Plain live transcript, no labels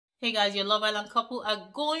Hey guys, your Love Island couple are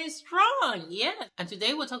going strong, yeah. And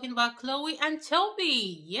today we're talking about Chloe and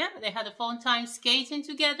Toby. Yeah, they had a fun time skating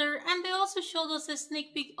together and they also showed us a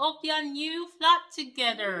sneak peek of their new flat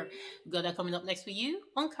together. We got that coming up next for you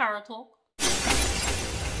on Carrot Talk. So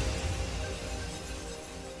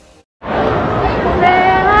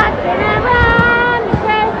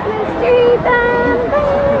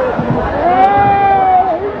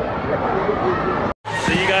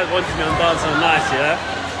you guys wanted me on Dance on Nice,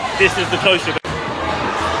 yeah? This is the closure.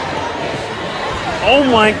 Oh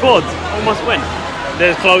my god, almost went.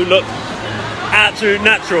 There's Chloe, look. Absolute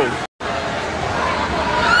natural.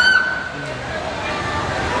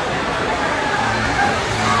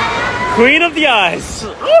 Queen of the ice.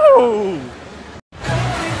 Ooh.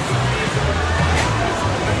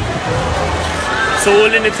 It's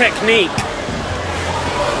all in the technique.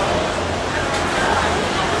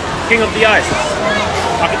 King of the ice.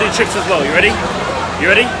 I can do tricks as well. You ready? You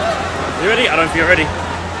ready? You ready? I don't know if you're ready.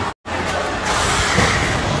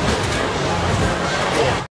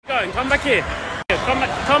 Going, come back here.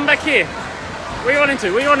 Come back here. Where are you running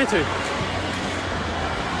to? Where are you running to?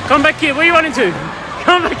 Come back here. Where are you running to?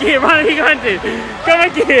 Come back here. Where are you going to? Come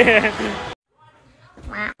back here.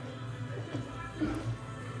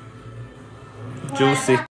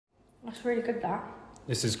 Juicy. That's really good, that.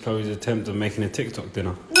 This is Chloe's attempt of making a TikTok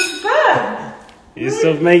dinner. It's good.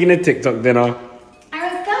 Yourself making a TikTok dinner. I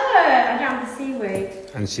was good. I don't have the seaweed.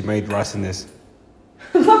 And she made rice in this.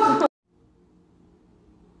 The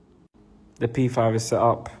P5 is set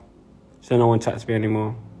up, so no one chats to me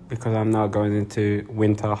anymore because I'm now going into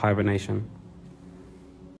winter hibernation.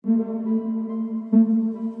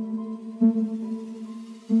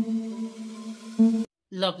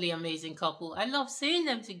 Lovely, amazing couple. I love seeing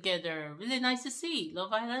them together. Really nice to see.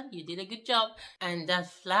 Love Island, you did a good job. And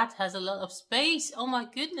that flat has a lot of space. Oh my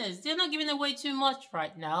goodness. They're not giving away too much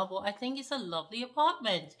right now, but I think it's a lovely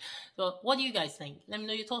apartment. So what do you guys think? Let me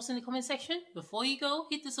know your thoughts in the comment section. Before you go,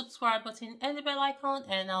 hit the subscribe button and the bell icon,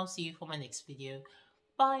 and I'll see you for my next video.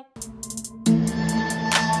 Bye.